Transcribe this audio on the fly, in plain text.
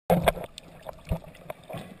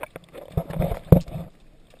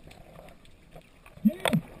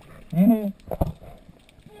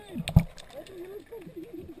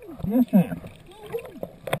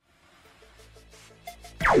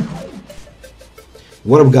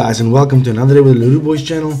What up guys, and welcome to another day with the Roux Boys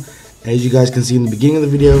channel. As you guys can see in the beginning of the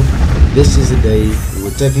video, this is the day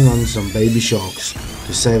we're taking on some baby sharks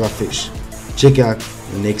to save our fish. Check out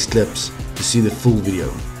the next clips to see the full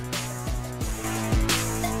video.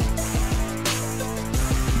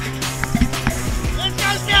 Let's go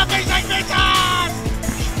spearfishing, bitches!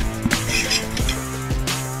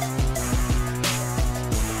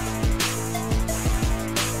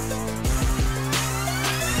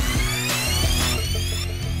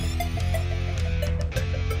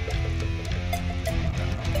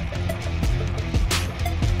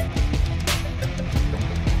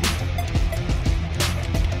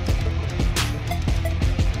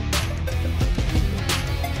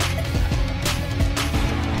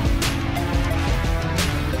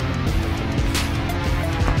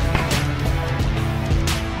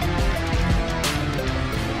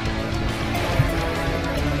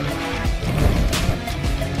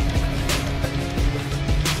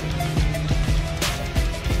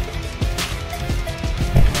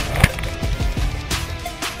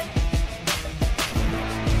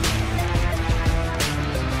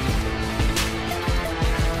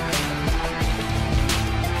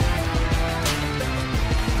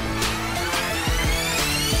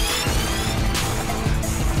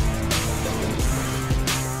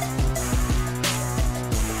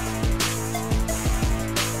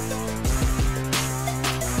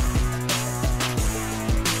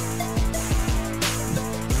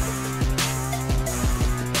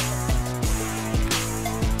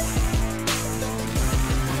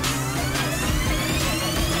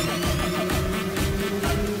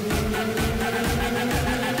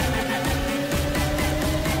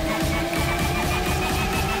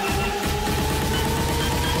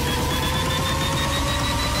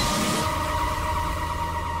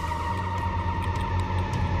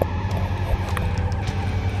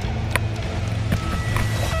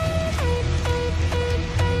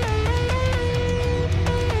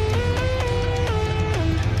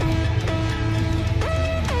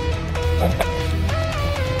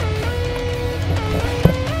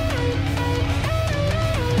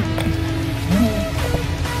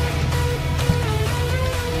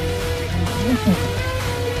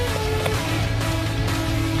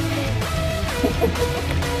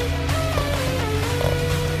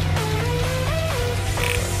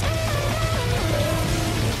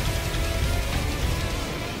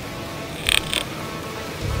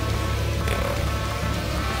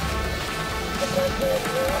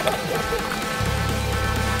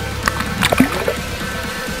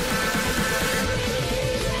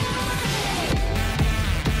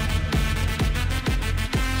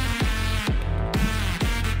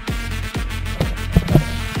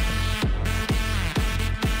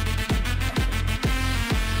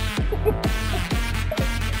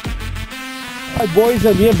 Hi boys,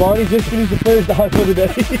 and here Barney just finished the first dive for the day.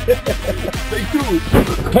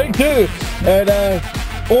 Take two. And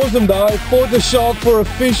awesome dive. Fought a shark for a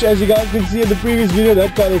fish, as you guys can see in the previous video.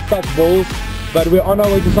 That kind of stuck balls. But we're on our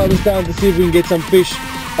way to Simonstown to see if we can get some fish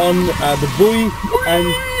on the buoy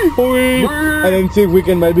and then see if we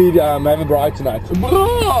can maybe have a bride tonight.